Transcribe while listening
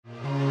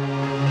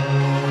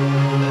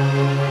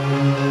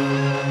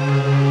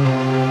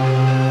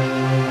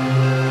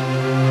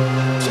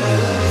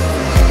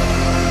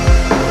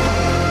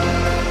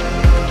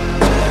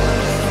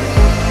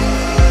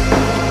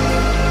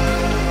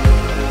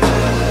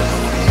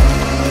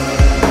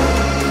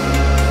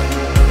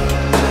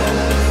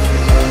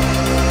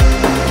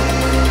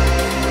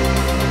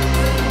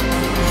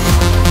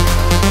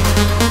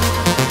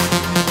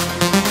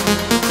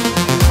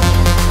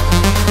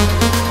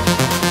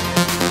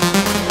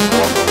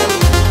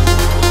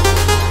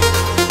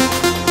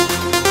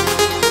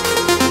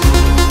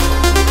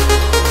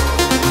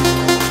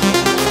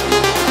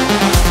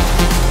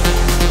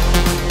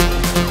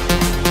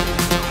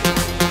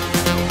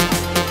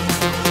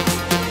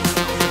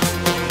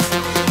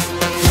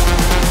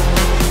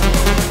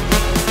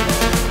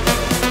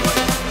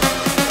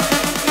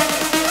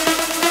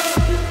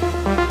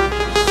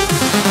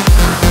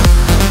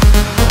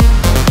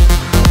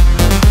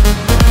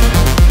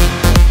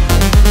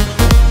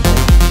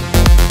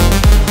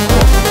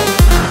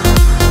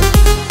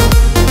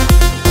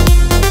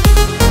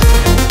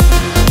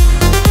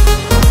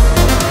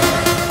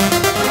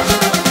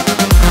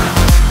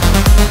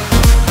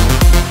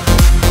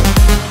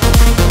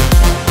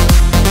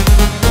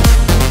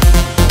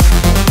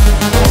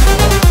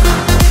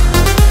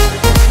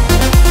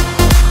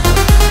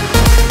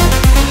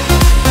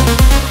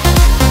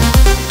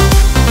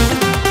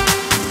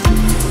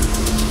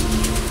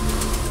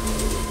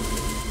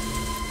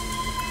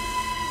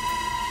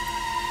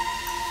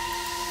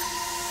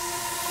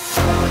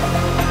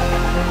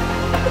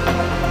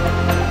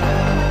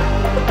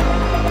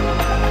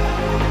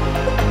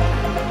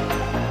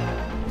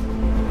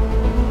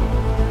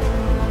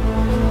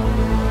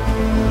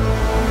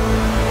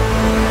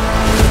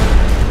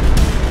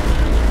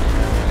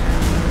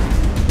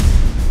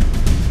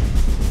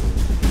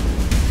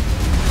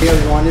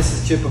everyone,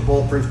 this is Chip of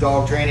Bulletproof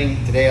Dog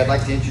Training. Today I'd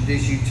like to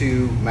introduce you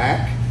to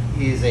Mack.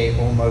 He is a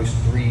almost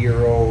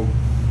 3-year-old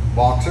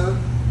boxer,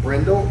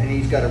 brindle, and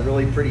he's got a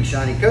really pretty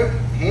shiny coat.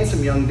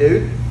 Handsome young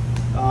dude.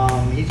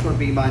 He's going to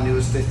be my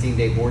newest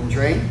 15-day board and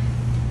train.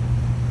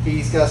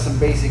 He's got some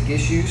basic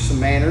issues, some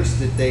manners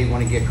that they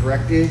want to get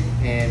corrected,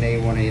 and they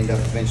want to end up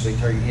eventually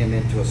turning him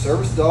into a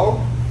service dog.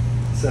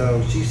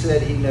 So she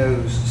said he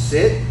knows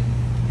sit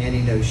and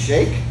he knows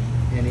shake,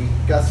 and he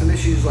got some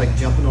issues like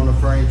jumping on the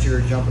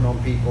furniture, jumping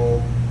on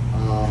people.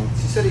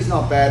 She said he's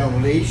not bad on a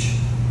leash.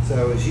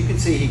 So as you can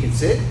see, he can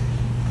sit.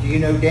 Do you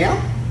know down?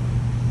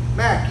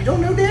 Mack, you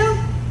don't know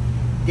down?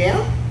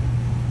 Down?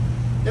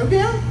 No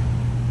down?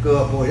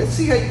 Good boy. Let's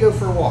see how you go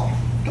for a walk.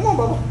 Come on,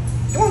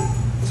 Bubba. Come on.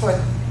 This way.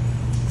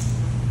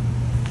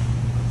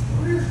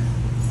 Over here.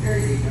 There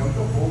you go.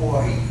 Good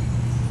boy.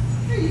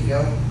 There you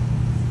go.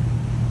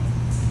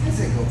 That's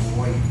a good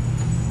boy.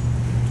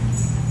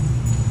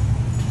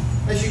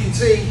 As you can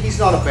see, he's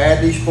not a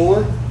bad leash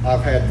puller.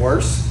 I've had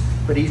worse,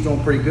 but he's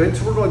doing pretty good.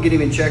 So we're going to get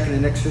him in check in the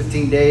next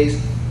 15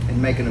 days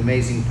and make an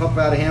amazing pup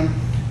out of him.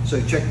 So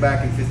check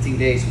back in 15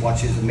 days and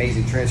watch his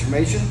amazing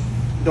transformation.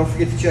 Don't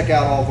forget to check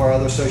out all of our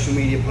other social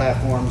media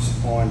platforms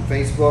on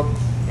Facebook,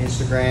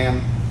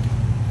 Instagram,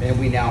 and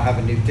we now have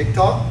a new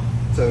TikTok.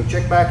 So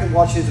check back and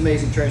watch his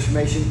amazing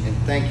transformation, and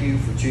thank you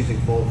for choosing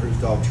Bulletproof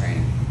Dog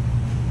Training.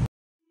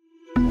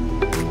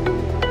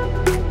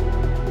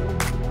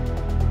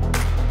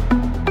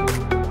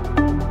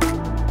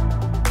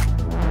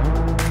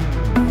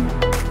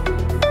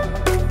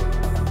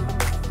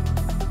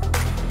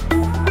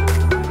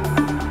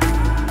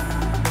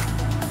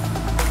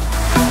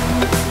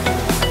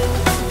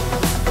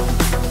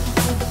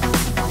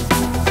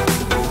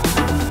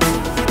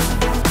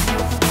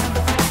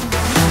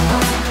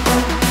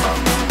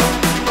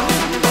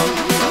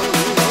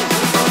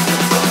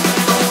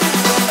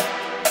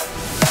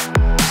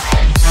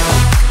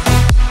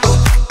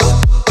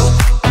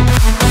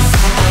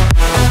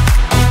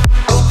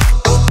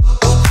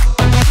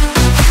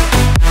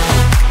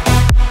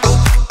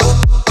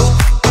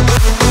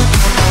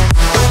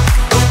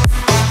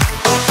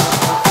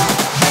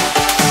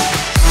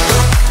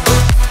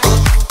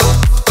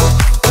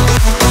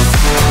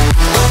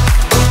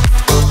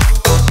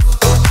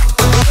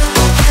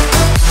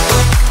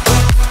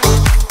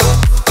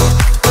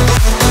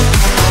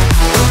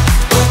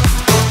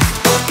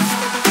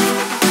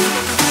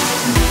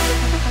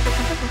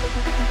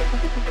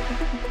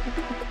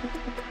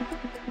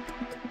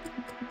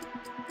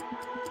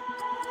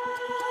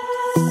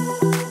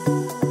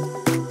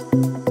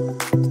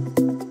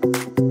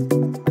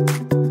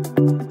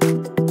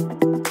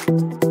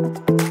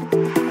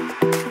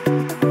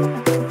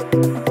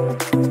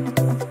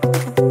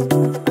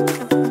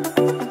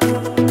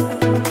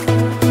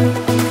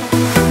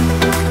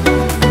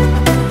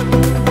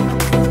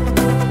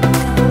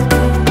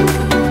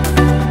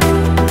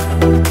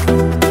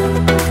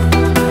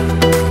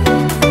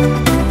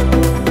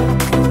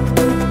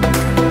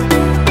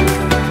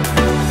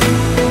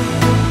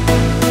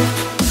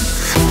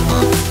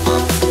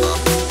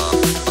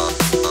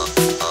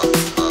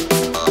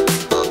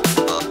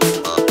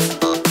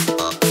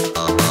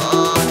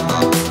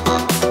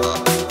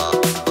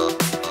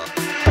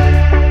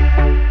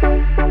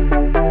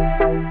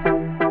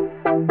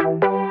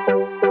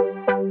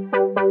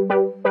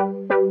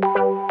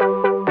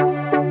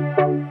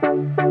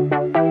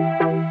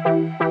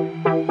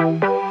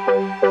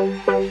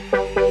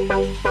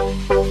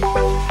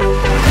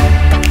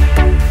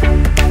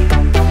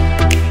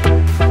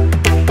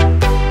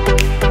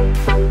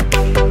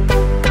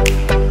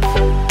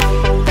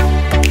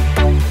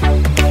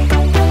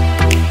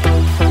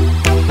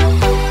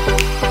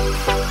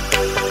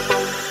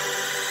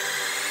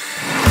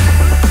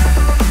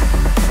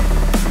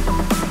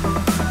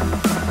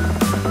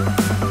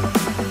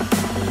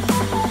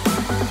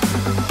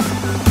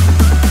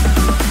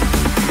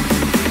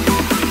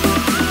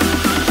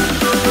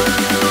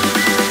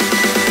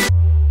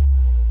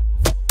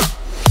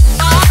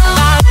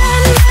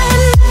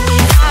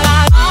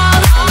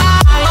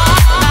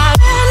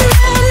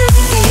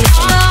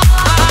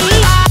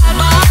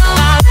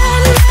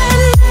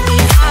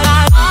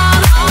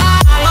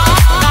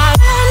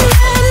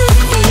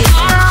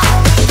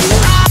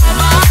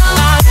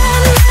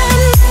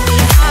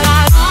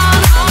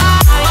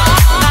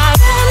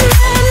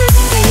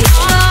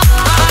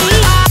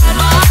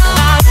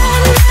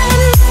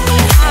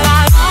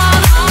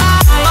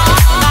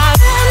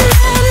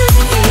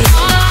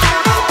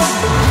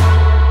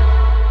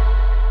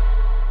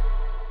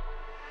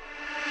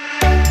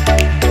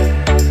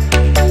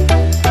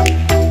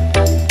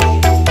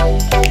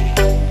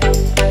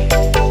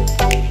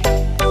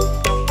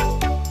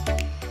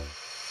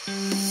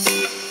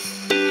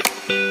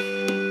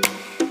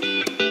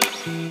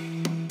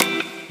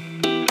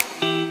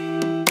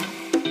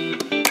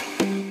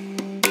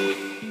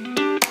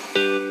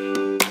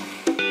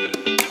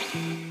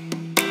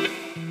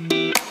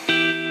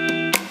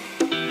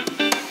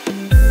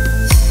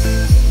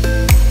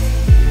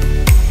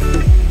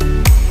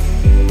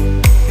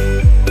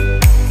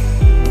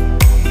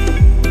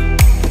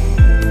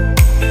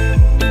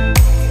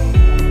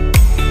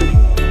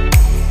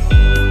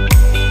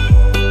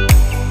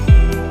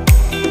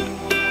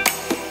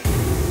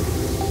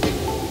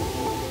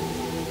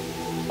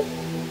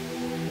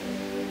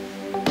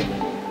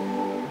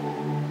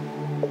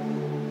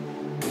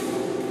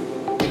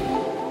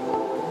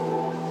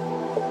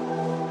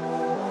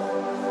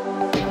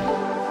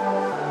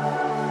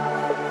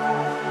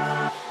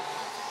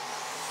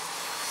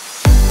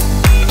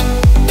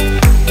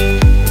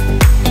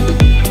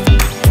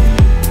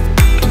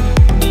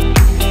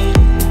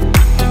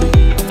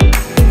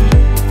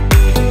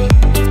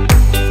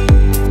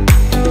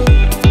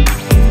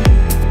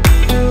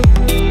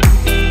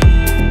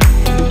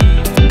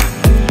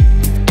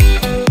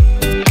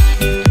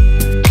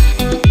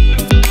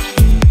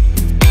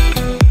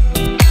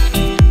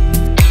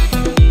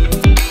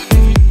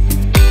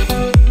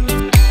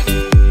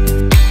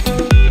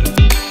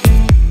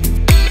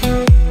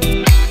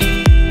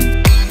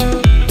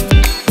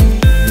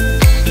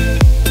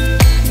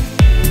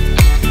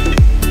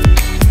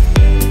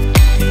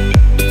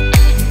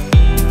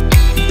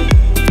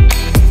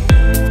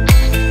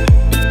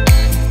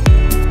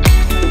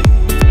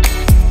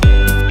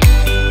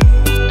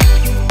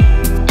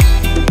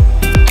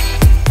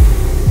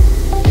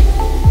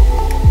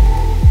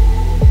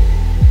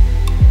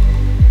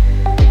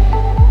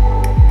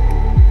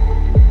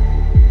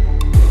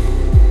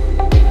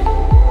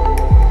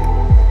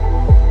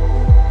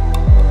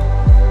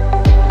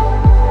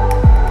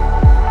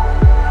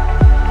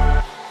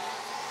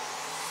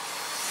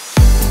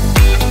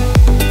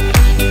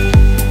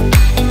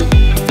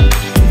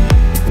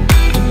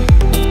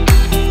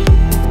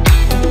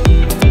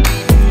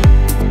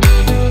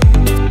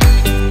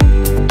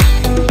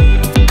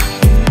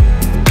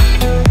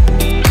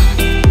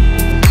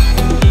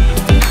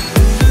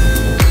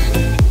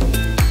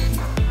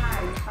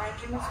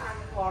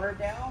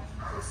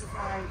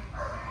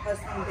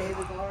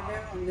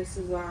 and this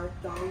is our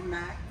dog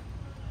Mack.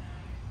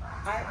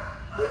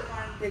 We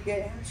wanted to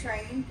get him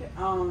trained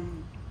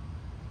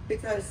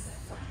because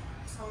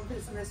some of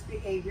his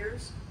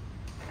misbehaviors,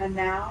 and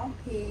now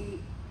I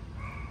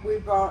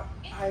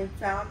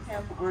found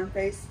him on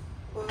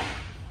Facebook,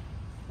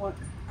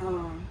 Bulletproof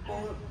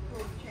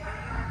Training,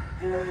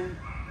 and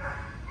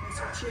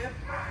Mr. Chip,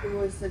 who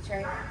was the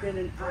trainer, did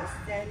an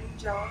outstanding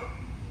job.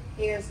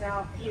 He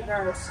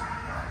learned so many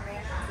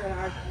commands that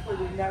I could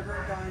have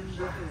never done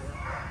before.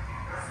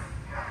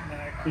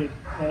 Mack is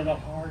but a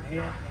hard head,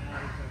 now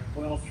he's a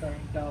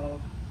well-trained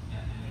dog.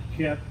 And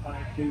Chip,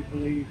 I do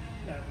believe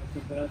that was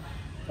the best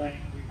thing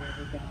we've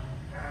ever done.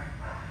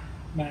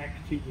 Mack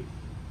to you.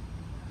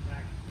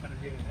 Mack's going to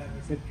have a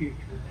good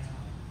future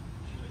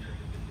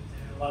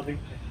now. Love him.